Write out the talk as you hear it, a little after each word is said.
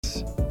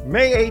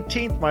May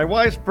 18th, my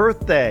wife's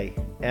birthday,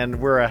 and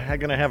we're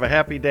going to have a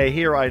happy day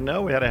here. I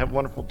know we had to have a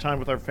wonderful time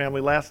with our family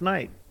last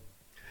night.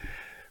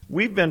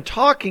 We've been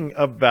talking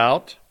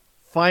about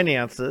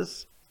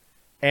finances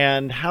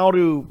and how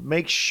to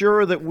make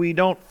sure that we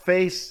don't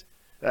face,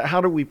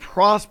 how do we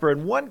prosper.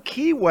 And one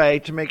key way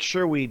to make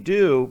sure we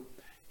do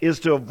is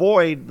to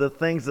avoid the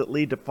things that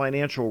lead to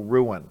financial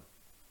ruin.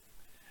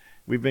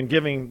 We've been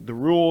giving the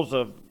rules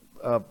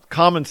of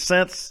common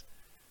sense,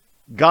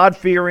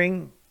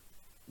 God-fearing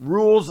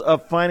rules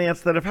of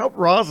finance that have helped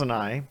Roz and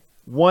I.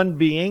 One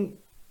being,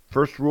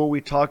 first rule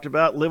we talked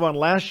about, live on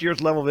last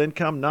year's level of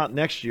income, not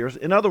next year's.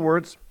 In other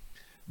words,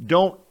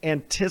 don't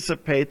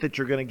anticipate that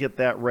you're going to get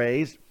that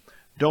raise.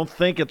 Don't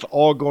think it's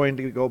all going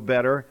to go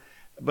better,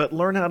 but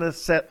learn how to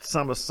set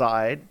some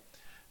aside.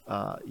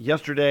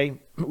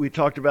 Yesterday, we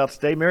talked about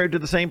stay married to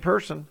the same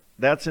person.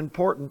 That's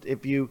important.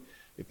 If you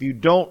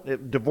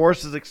don't,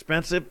 divorce is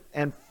expensive,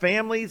 and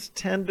families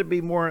tend to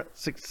be more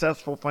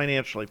successful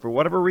financially. For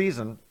whatever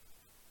reason,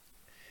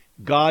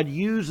 God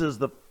uses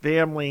the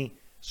family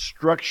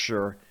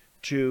structure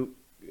to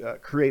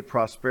create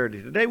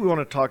prosperity. Today we want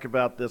to talk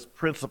about this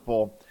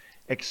principle,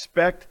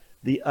 expect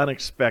the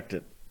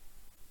unexpected.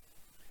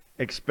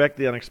 Expect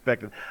the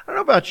unexpected. I don't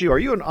know about you. Are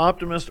you an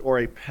optimist or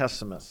a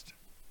pessimist?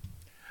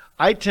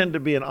 I tend to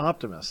be an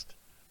optimist.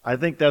 I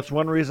think that's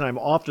one reason I'm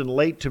often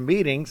late to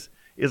meetings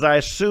is I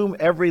assume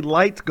every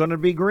light's going to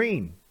be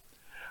green.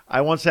 I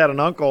once had an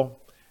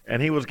uncle,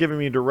 and he was giving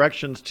me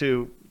directions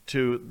to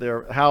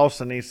their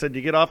house, and he said,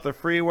 you get off the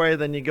freeway,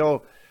 then you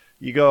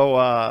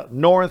go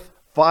north,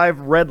 5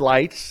 red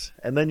lights,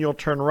 and then you'll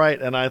turn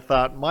right. And I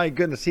thought, my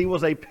goodness, he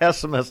was a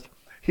pessimist.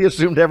 He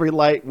assumed every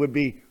light would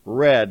be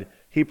red.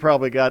 He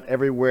probably got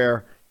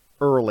everywhere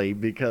early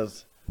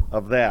because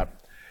of that.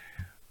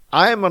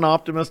 I am an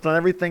optimist on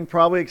everything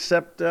probably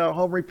except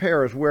home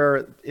repairs,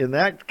 where in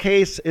that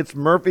case, it's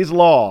Murphy's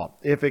Law.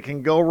 If it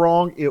can go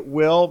wrong, it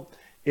will.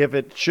 If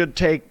it should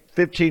take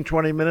 15,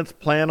 20 minutes,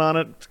 plan on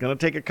it. It's going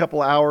to take a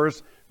couple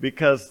hours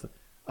because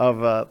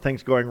of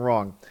things going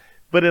wrong.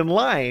 But in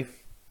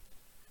life,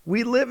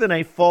 we live in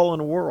a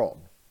fallen world.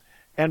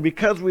 And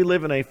because we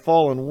live in a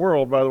fallen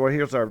world, by the way,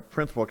 here's our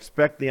principle,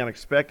 expect the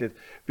unexpected.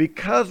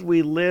 Because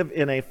we live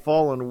in a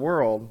fallen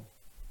world,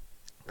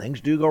 things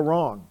do go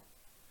wrong.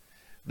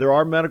 There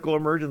are medical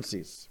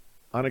emergencies,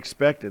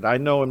 unexpected. I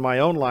know in my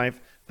own life,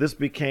 this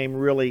became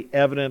really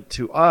evident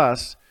to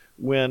us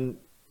when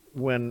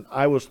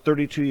I was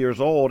 32 years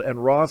old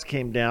and Roz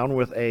came down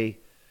with a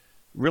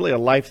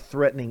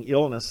life-threatening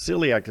illness,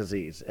 celiac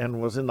disease,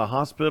 and was in the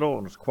hospital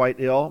and was quite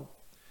ill.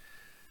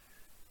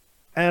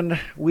 And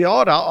we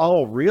ought to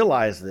all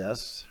realize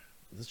this.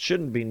 This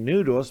shouldn't be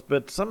new to us,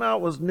 but somehow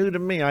it was new to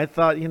me. I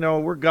thought,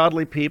 we're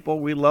godly people.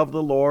 We love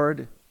the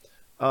Lord.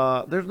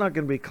 There's not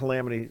going to be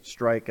calamity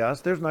strike us.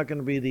 There's not going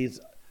to be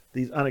these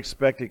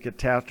unexpected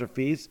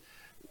catastrophes.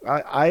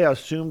 I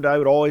assumed I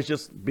would always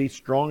just be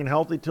strong and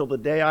healthy till the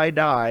day I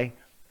die,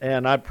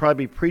 and I'd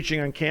probably be preaching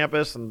on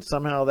campus, and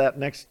somehow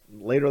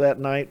later that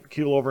night,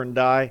 keel over and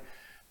die,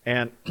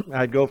 and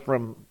I'd go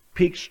from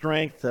peak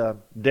strength to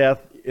death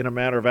in a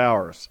matter of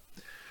hours.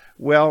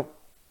 Well,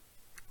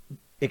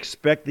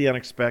 expect the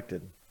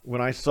unexpected.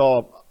 When I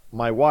saw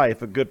my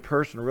wife, a good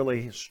person,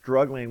 really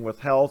struggling with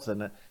health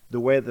and the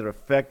way that it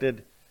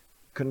affected,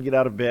 couldn't get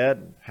out of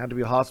bed, had to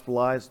be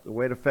hospitalized, the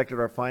way it affected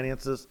our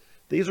finances,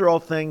 these are all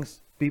things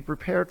be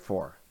prepared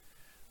for.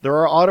 There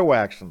are auto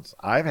accidents.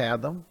 I've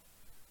had them.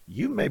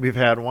 You maybe have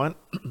had one.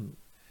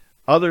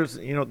 Others,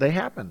 they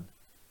happen.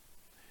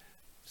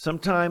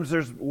 Sometimes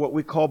there's what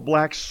we call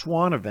black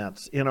swan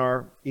events in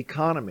our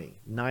economy.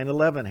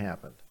 9/11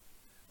 happened.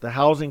 The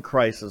housing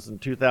crisis in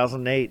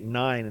 2008,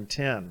 9, and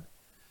 10.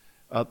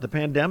 The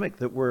pandemic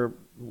that we're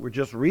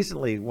just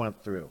recently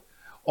went through.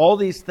 All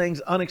these things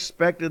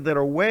unexpected that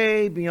are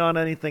way beyond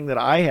anything that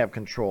I have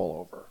control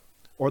over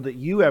or that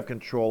you have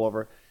control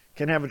over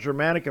can have a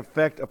dramatic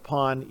effect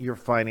upon your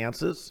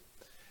finances,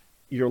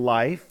 your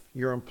life,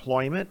 your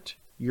employment,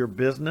 your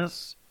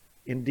business,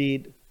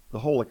 indeed, the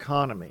whole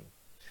economy.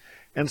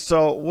 And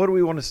so what do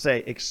we want to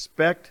say?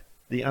 Expect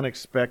the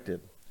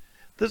unexpected.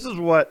 This is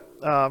what,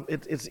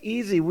 it's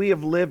easy. We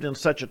have lived in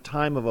such a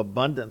time of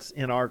abundance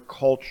in our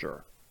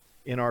culture,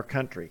 in our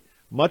country,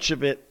 much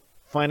of it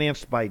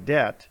financed by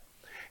debt.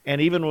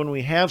 And even when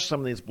we have some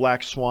of these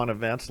black swan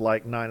events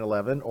like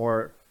 9/11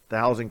 or the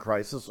housing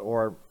crisis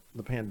or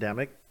the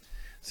pandemic,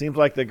 seems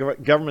like the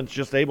government's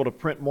just able to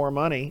print more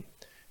money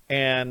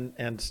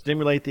and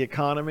stimulate the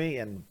economy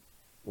and,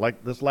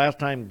 like this last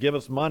time, give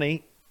us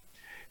money.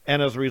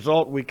 And as a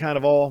result, we kind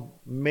of all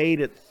made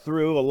it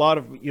through.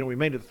 We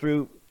made it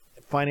through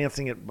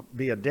financing it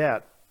via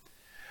debt.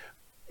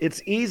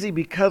 It's easy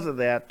because of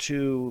that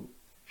to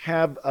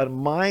have a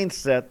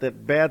mindset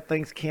that bad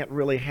things can't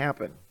really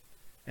happen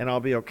and I'll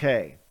be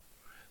okay.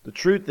 The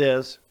truth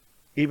is,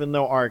 even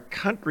though our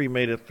country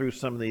made it through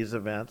some of these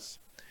events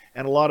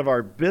and a lot of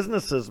our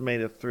businesses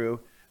made it through,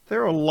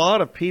 there are a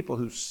lot of people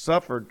who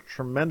suffered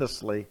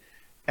tremendously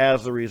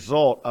as a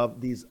result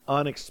of these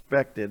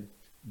unexpected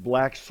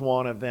black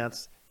swan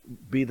events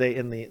be they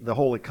in the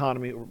whole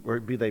economy or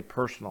be they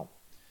personal.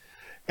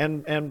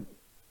 And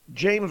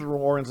James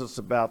warns us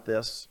about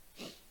this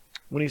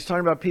when he's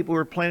talking about people who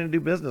are planning to do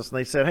business, and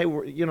they said, hey,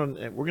 we're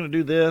going to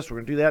do this, we're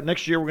going to do that.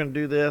 Next year we're going to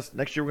do this.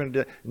 Next year we're going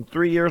to do it. In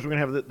 3 years we're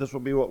going to have this will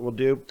be what we'll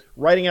do.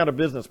 Writing out a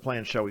business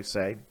plan, shall we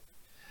say.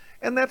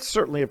 And that's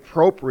certainly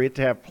appropriate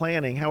to have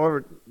planning.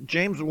 However,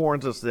 James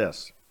warns us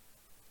this.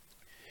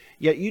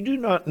 Yet you do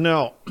not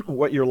know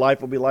what your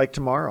life will be like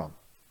tomorrow.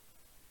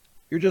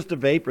 You're just a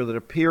vapor that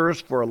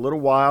appears for a little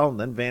while and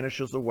then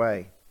vanishes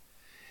away.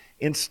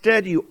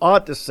 Instead, you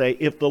ought to say,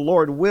 if the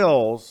Lord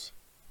wills,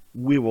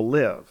 we will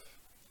live,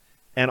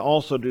 and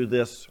also do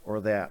this or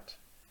that.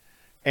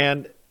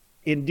 And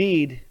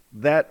indeed,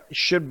 that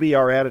should be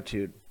our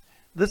attitude.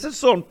 This is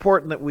so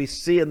important that we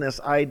see in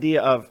this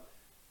idea of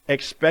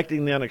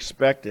expecting the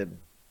unexpected,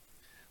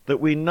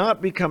 that we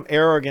not become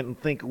arrogant and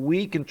think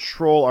we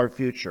control our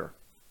future.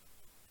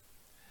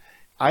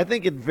 I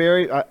think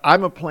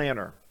I'm a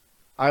planner.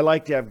 I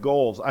like to have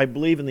goals. I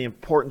believe in the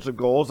importance of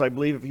goals. I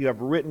believe if you have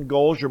written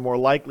goals, you're more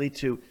likely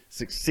to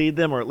succeed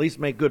them or at least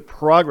make good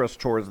progress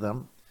towards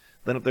them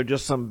than if they're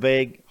just some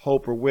vague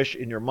hope or wish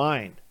in your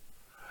mind.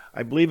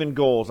 I believe in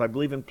goals. I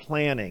believe in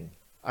planning.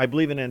 I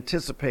believe in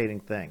anticipating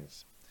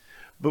things.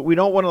 But we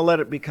don't want to let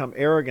it become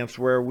arrogance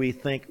where we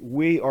think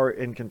we are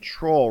in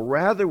control.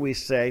 Rather, we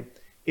say,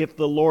 if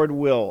the Lord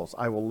wills,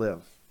 I will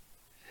live.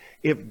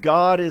 If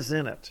God is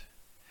in it.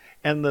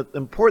 And the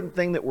important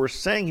thing that we're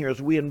saying here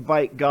is we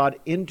invite God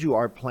into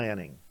our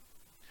planning.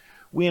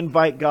 We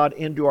invite God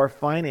into our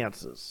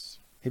finances.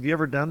 Have you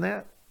ever done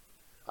that?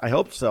 I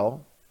hope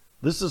so.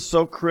 This is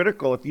so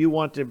critical if you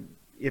want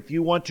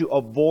to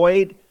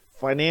avoid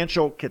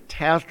financial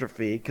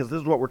catastrophe, because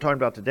this is what we're talking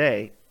about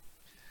today,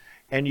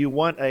 and you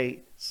want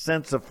a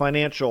sense of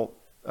financial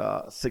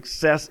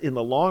success in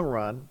the long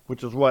run,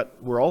 which is what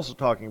we're also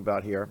talking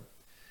about here,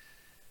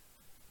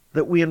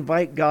 that we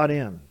invite God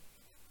in.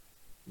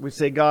 We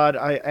say, God,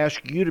 I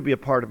ask you to be a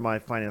part of my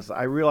finances.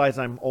 I realize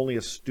I'm only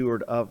a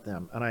steward of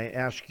them, and I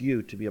ask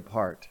you to be a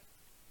part.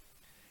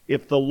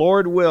 If the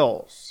Lord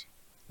wills,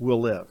 we'll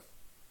live,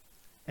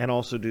 and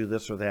also do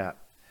this or that.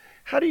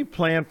 How do you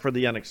plan for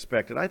the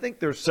unexpected? I think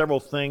there's several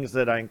things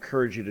that I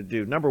encourage you to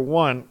do. Number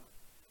one,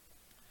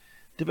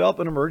 develop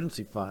an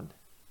emergency fund.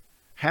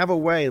 Have a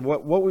way.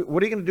 What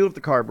are you going to do if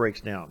the car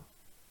breaks down?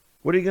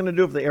 What are you going to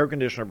do if the air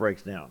conditioner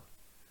breaks down?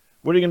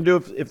 What are you going to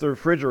do if the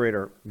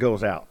refrigerator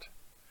goes out?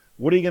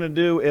 What are you going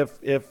to do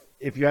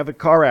if you have a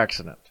car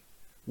accident?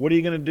 What are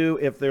you going to do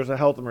if there's a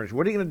health emergency?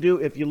 What are you going to do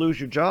if you lose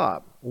your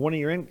job?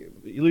 You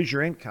lose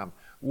your income?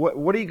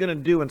 What are you going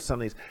to do in some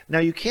of these? Now,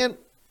 you can't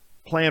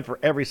plan for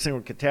every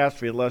single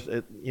catastrophe unless,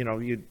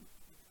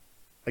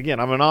 again,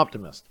 I'm an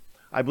optimist.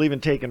 I believe in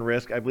taking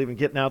risk. I believe in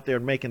getting out there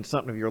and making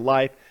something of your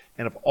life.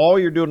 And if all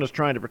you're doing is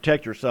trying to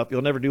protect yourself,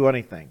 you'll never do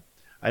anything.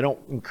 I don't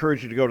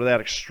encourage you to go to that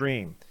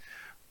extreme.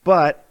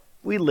 But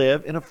we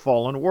live in a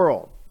fallen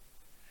world.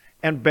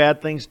 And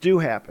bad things do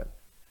happen.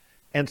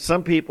 And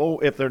some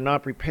people, if they're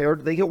not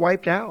prepared, they get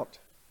wiped out.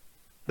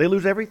 They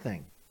lose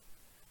everything.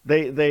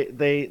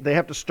 They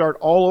have to start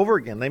all over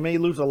again. They may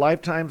lose a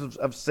lifetime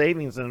of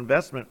savings and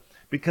investment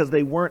because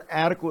they weren't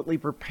adequately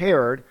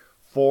prepared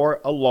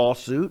for a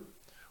lawsuit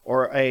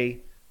or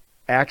a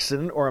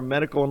accident or a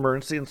medical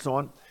emergency and so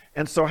on.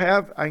 And so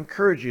I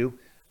encourage you,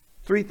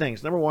 3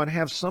 things. Number 1,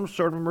 have some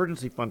sort of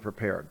emergency fund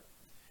prepared.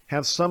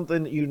 Have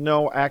something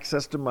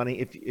access to money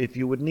if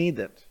you would need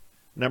it.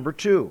 Number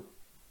 2,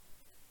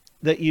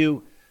 that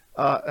you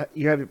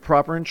have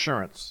proper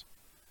insurance.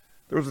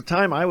 There was a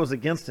time I was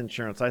against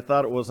insurance. I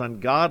thought it was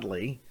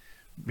ungodly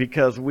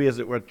because we as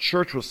a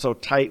church was so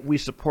tight, we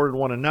supported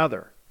one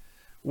another.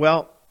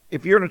 Well,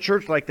 if you're in a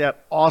church like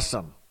that,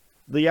 awesome.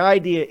 The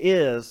idea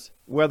is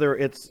whether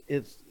it's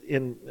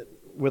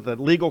with a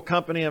legal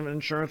company of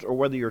insurance or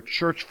whether your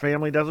church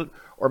family does it,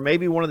 or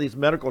maybe one of these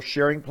medical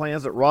sharing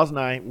plans that Roz and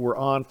I were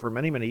on for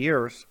many, many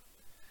years.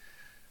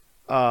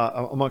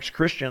 Amongst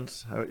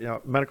Christians,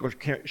 medical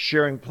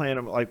sharing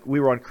plan, like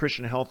we were on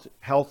Christian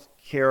health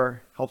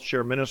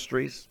share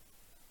ministries.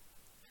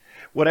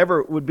 Whatever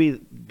it would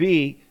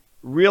be,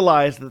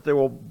 realize that there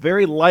will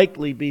very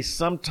likely be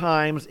some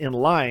times in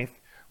life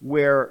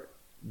where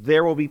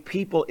there will be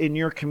people in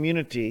your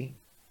community,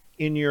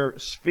 in your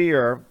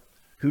sphere,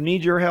 who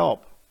need your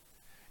help.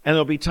 And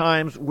there'll be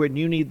times when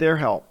you need their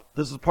help.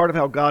 This is part of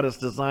how God has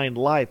designed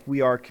life.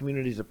 We are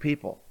communities of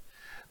people.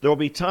 There will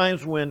be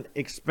times when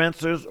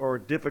expenses or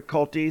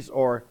difficulties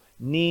or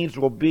needs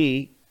will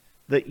be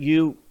that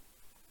you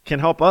can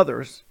help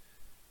others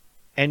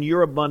and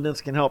your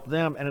abundance can help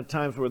them, and at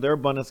times where their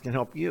abundance can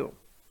help you.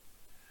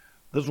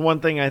 This is one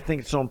thing I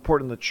think is so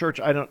important in the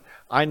church.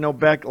 I know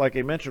back, like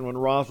I mentioned, when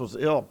Roz was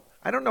ill,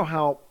 I don't know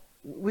how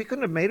we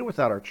couldn't have made it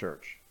without our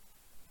church.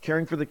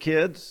 Caring for the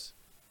kids,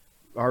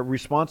 our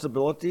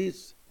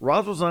responsibilities.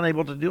 Roz was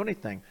unable to do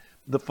anything.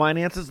 The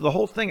finances, the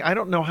whole thing. I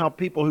don't know how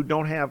people who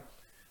don't have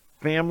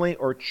family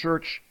or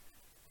church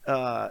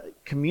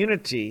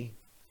community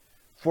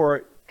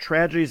for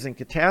tragedies and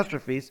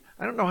catastrophes,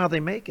 I don't know how they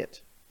make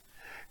it.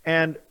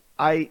 And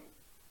I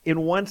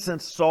in one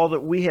sense, saw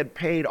that we had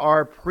paid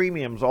our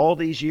premiums all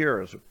these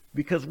years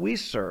because we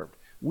served.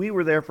 We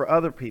were there for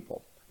other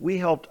people. We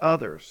helped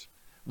others.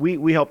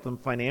 We helped them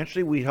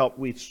financially.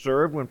 We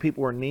served when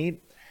people were in need.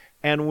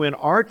 And when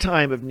our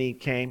time of need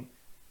came,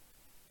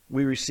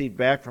 we received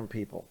back from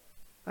people.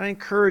 I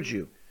encourage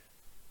you,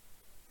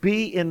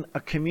 be in a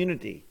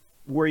community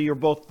where you're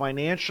both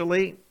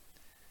financially,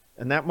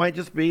 and that might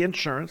just be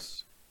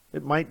insurance,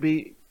 it might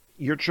be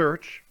your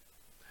church,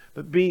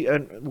 but be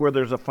where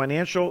there's a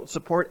financial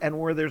support and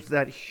where there's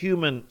that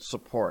human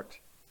support.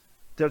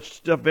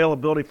 There's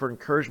availability for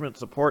encouragement,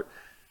 support,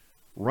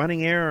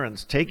 running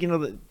errands, taking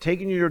you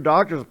to your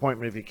doctor's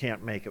appointment if you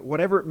can't make it,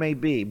 whatever it may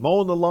be,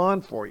 mowing the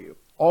lawn for you.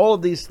 All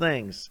of these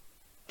things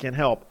can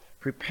help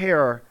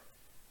prepare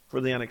for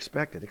the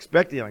unexpected.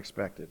 Expect the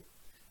unexpected.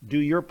 Do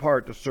your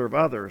part to serve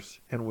others,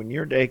 and when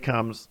your day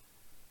comes,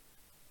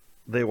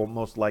 they will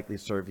most likely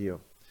serve you.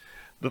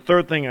 The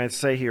third thing I'd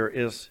say here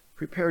is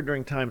prepare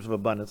during times of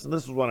abundance, and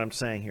this is what I'm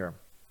saying here.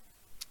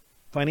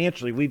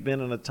 Financially, we've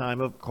been in a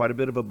time of quite a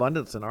bit of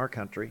abundance in our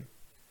country,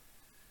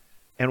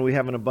 and we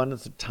have an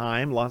abundance of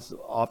time,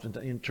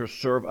 often to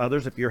serve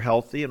others if you're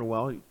healthy and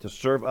well, to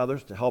serve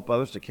others, to help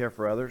others, to care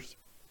for others.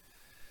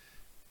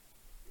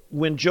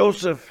 When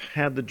Joseph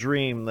had the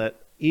dream that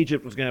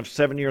Egypt was going to have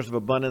 7 years of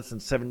abundance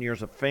and 7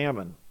 years of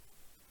famine,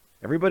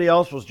 everybody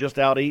else was just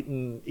out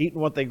eating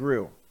what they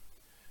grew.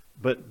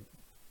 But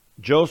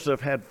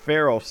Joseph had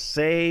Pharaoh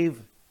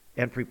save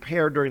and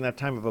prepare during that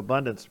time of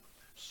abundance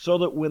so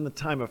that when the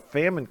time of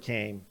famine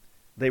came,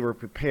 they were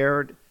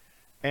prepared,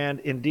 and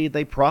indeed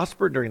they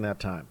prospered during that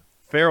time.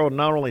 Pharaoh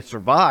not only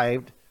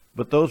survived,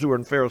 but those who were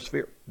in Pharaoh's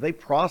sphere, they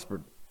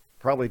prospered,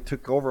 probably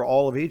took over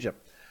all of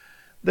Egypt.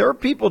 There are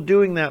people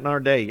doing that in our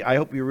day. I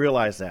hope you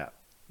realize that.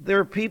 There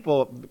are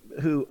people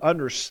who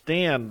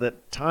understand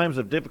that times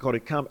of difficulty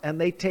come, and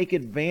they take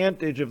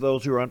advantage of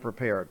those who are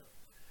unprepared.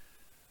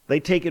 They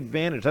take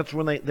advantage. That's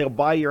when they'll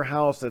buy your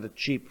house at a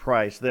cheap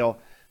price.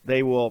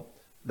 They will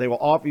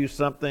offer you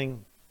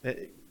something.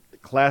 The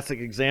classic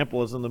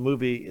example is in the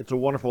movie It's a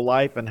Wonderful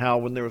Life, and how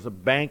when there was a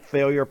bank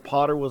failure,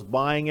 Potter was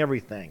buying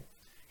everything.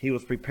 He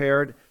was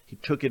prepared. He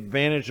took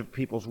advantage of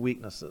people's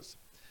weaknesses.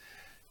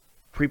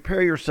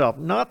 Prepare yourself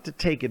not to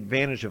take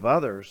advantage of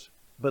others,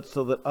 but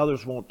so that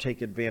others won't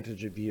take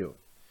advantage of you.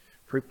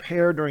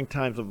 Prepare during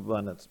times of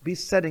abundance. Be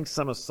setting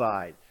some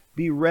aside.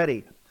 Be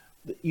ready.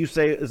 You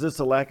say, is this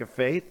a lack of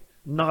faith?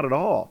 Not at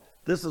all.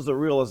 This is a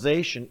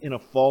realization in a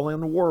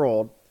fallen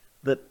world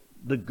that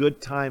the good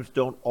times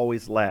don't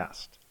always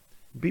last.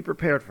 Be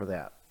prepared for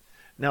that.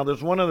 Now,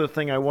 there's one other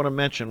thing I want to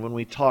mention when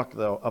we talk,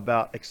 though,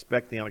 about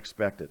expect the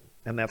unexpected,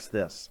 and that's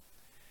this.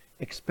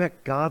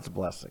 Expect God's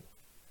blessing.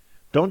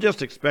 Don't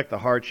just expect the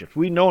hardships.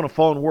 We know in a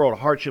fallen world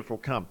hardships will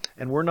come,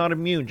 and we're not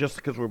immune just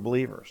because we're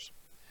believers.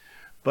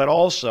 But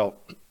also,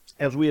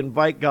 as we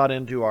invite God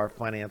into our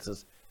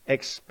finances,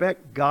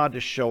 expect God to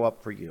show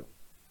up for you.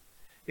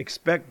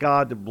 Expect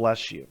God to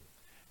bless you.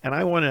 And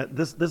I want to,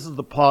 this is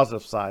the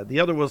positive side. The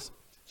other was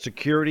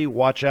security,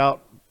 watch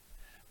out.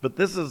 But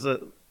this is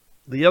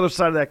the other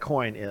side of that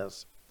coin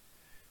is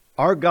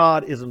our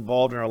God is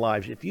involved in our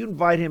lives. If you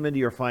invite him into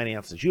your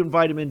finances, you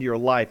invite him into your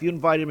life, you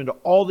invite him into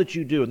all that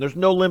you do, and there's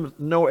no limit,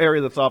 no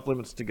area that's off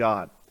limits to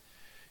God,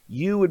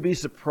 you would be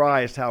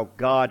surprised how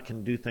God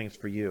can do things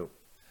for you.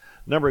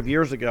 A number of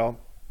years ago,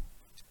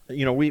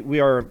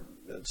 we are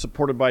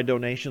supported by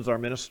donations, our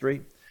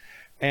ministry,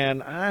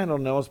 and I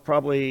don't know, it's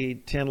probably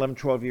 10, 11,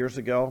 12 years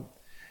ago.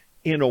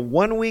 In a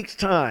 1 week's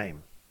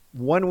time,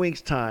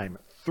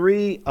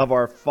 3 of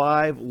our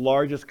 5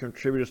 largest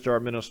contributors to our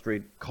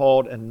ministry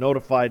called and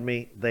notified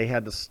me they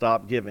had to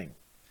stop giving.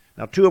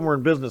 Now, 2 of them were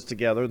in business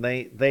together.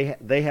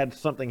 They had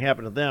something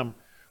happen to them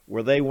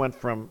where they went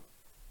from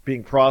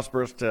being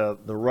prosperous to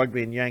the rug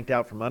being yanked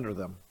out from under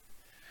them.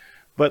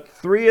 But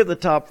 3 of the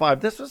top 5,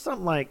 this was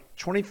something like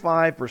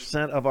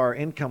 25% of our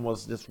income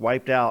was just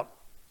wiped out,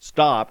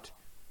 stopped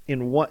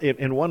in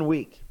 1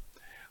 week.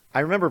 I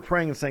remember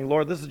praying and saying,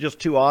 Lord, this is just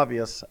too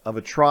obvious of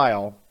a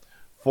trial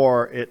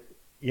for it.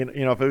 If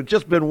it had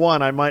just been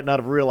 1, I might not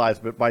have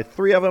realized. But by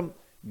 3 of them,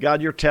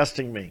 God, you're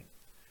testing me.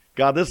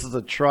 God, this is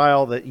a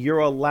trial that you're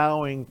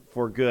allowing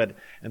for good.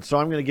 And so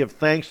I'm going to give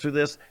thanks through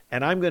this,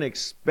 and I'm going to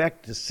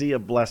expect to see a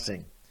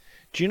blessing.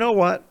 Do you know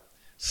what?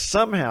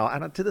 Somehow,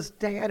 and to this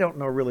day, I don't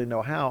really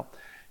know how,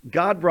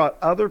 God brought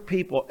other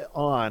people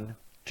on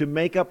to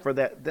make up for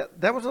that.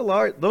 That was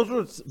those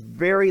were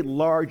very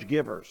large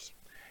givers.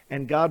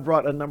 And God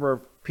brought a number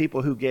of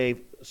people who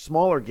gave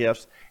smaller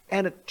gifts,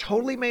 and it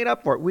totally made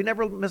up for it. We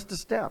never missed a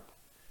step.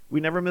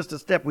 We never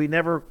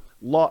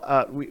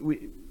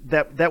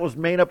that was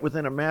made up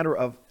within a matter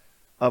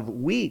of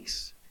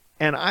weeks.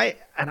 And I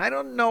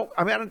don't know.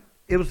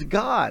 It was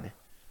God.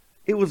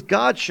 It was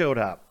God showed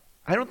up.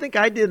 I don't think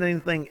I did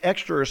anything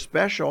extra or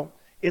special.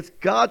 It's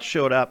God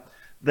showed up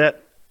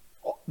that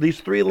these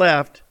 3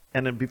 left,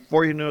 and then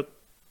before you knew it,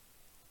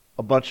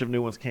 a bunch of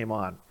new ones came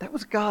on. That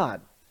was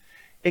God.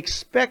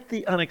 Expect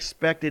the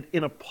unexpected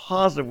in a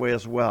positive way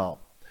as well.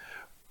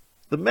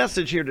 The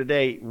message here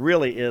today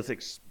really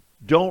is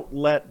don't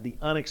let the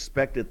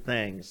unexpected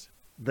things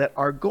that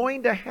are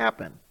going to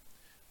happen,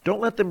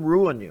 don't let them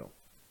ruin you.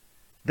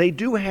 They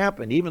do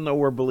happen, even though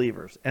we're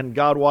believers, and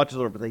God watches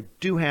over, but they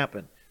do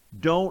happen.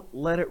 Don't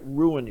let it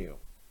ruin you.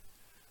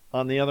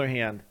 On the other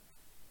hand,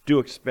 do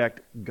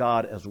expect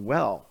God as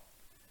well.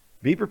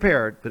 Be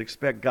prepared, but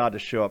expect God to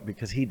show up,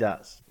 because He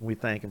does. We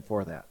thank Him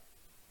for that.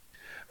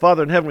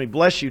 Father in heaven, we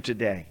bless You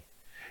today.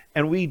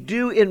 And we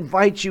do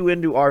invite You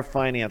into our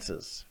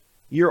finances.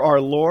 You're our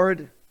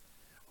Lord.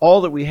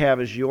 All that we have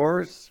is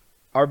Yours.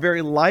 Our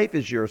very life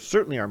is Yours.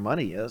 Certainly our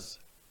money is.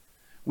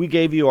 We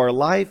gave You our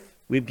life.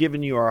 We've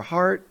given You our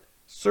heart.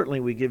 Certainly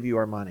we give You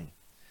our money.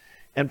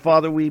 And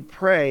Father, we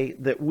pray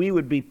that we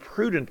would be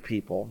prudent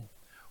people,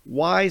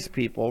 wise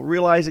people,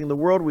 realizing the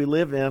world we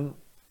live in,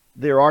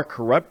 there are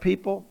corrupt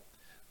people.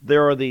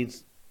 There are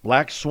these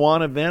black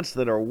swan events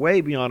that are way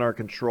beyond our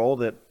control,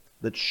 that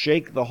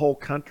shake the whole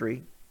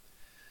country.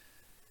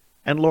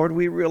 And Lord,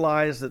 we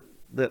realize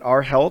that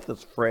our health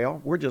is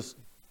frail. We're just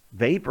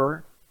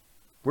vapor.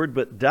 We're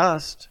but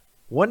dust.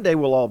 One day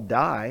we'll all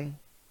die.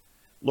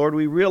 Lord,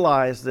 we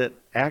realize that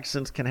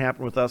accidents can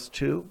happen with us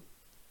too.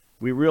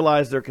 We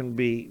realize we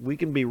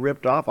can be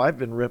ripped off. I've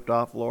been ripped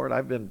off, Lord.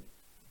 I've been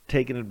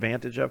taken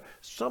advantage of.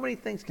 So many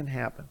things can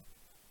happen.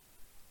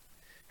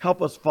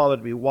 Help us, Father,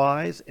 to be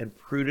wise and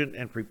prudent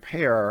and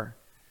prepare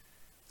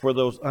for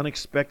those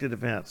unexpected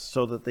events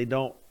so that they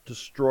don't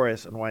destroy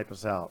us and wipe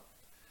us out.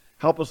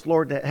 Help us,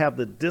 Lord, to have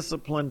the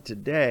discipline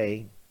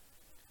today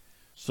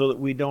so that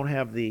we don't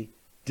have the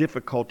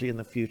difficulty in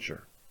the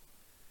future.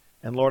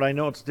 And Lord, I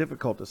know it's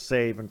difficult to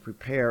save and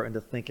prepare and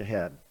to think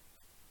ahead.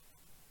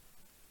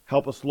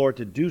 Help us, Lord,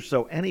 to do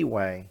so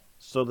anyway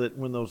so that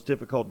when those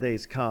difficult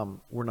days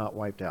come, we're not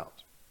wiped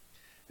out.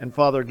 And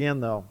Father, again,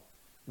 though,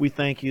 we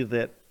thank You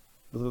that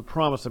the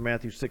promise of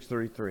Matthew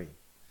 6:33,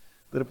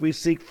 that if we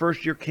seek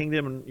first Your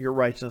kingdom and Your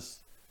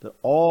righteousness, that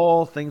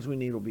all things we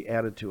need will be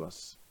added to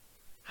us.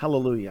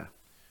 Hallelujah.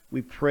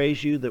 We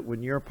praise You that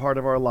when You're a part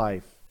of our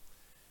life,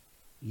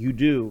 You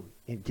do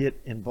get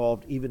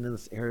involved even in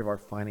this area of our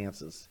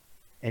finances.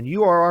 And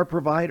You are our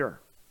provider.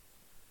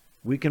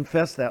 We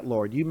confess that,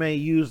 Lord. You may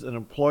use an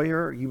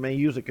employer, You may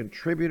use a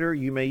contributor,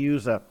 You may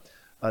use a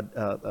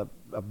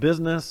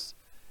business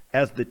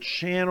as the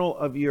channel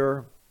of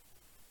Your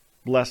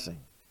blessing.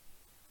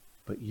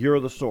 But You're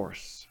the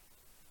source.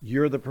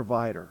 You're the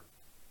provider.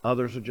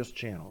 Others are just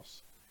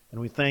channels. And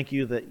we thank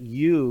You that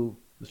You,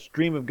 the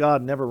stream of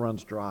God, never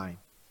runs dry.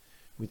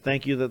 We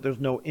thank You that there's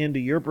no end to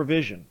Your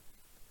provision.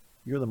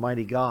 You're the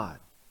mighty God.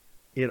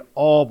 It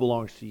all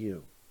belongs to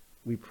You.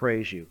 We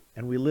praise You.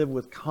 And we live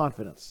with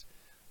confidence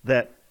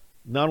that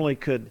not only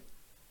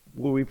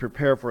will we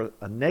prepare for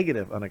a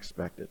negative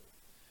unexpected,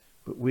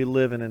 but we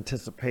live in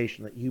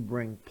anticipation that You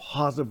bring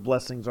positive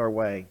blessings our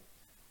way,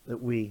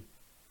 that we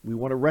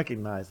want to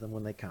recognize them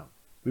when they come.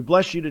 We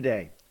bless You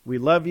today. We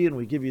love You, and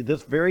we give You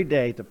this very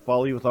day to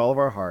follow You with all of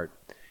our heart.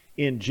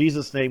 In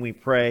Jesus' name we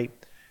pray.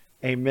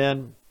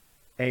 Amen,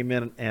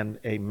 amen, and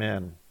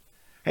amen.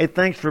 Hey,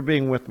 thanks for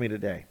being with me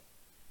today.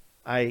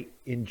 I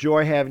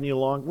enjoy having you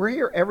along. We're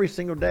here every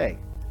single day.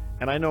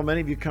 And I know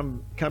many of you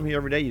come here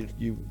every day.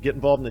 You get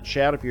involved in the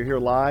chat if you're here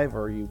live,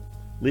 or you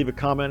leave a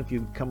comment if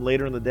you come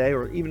later in the day,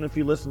 or even if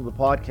you listen to the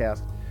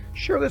podcast.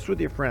 Share this with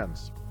your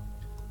friends.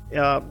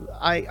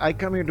 I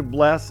come here to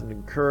bless and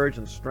encourage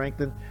and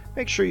strengthen.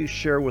 Make sure you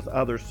share with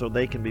others so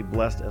they can be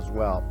blessed as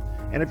well.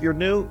 And if you're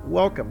new,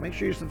 welcome. Make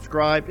sure you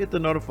subscribe, hit the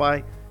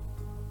notify,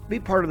 be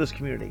part of this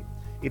community.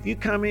 If you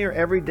come here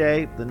every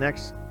day the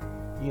next,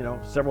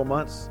 several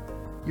months,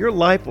 your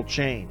life will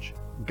change.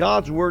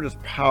 God's word is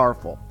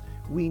powerful.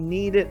 We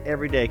need it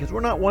every day, because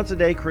we're not once a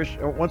day Christian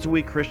or once a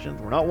week Christians.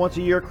 We're not once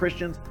a year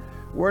Christians.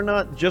 We're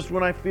not just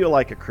when I feel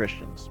like it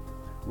Christians.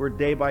 We're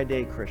day by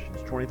day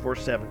Christians,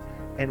 24/7.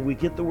 And we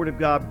get the Word of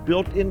God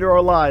built into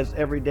our lives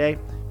every day,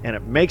 and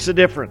it makes a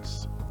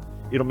difference.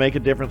 It'll make a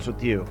difference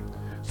with you.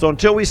 So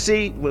until we're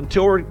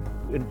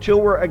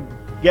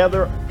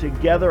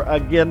together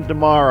again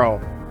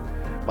tomorrow,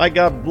 may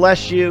God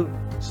bless you,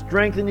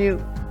 strengthen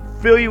you,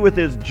 fill you with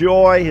His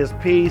joy, His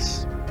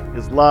peace,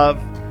 His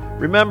love.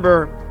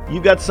 Remember,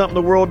 you got something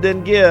the world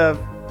didn't give.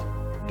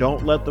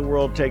 Don't let the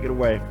world take it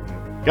away from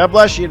you. God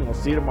bless you, and we'll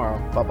see you tomorrow.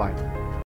 Bye-bye.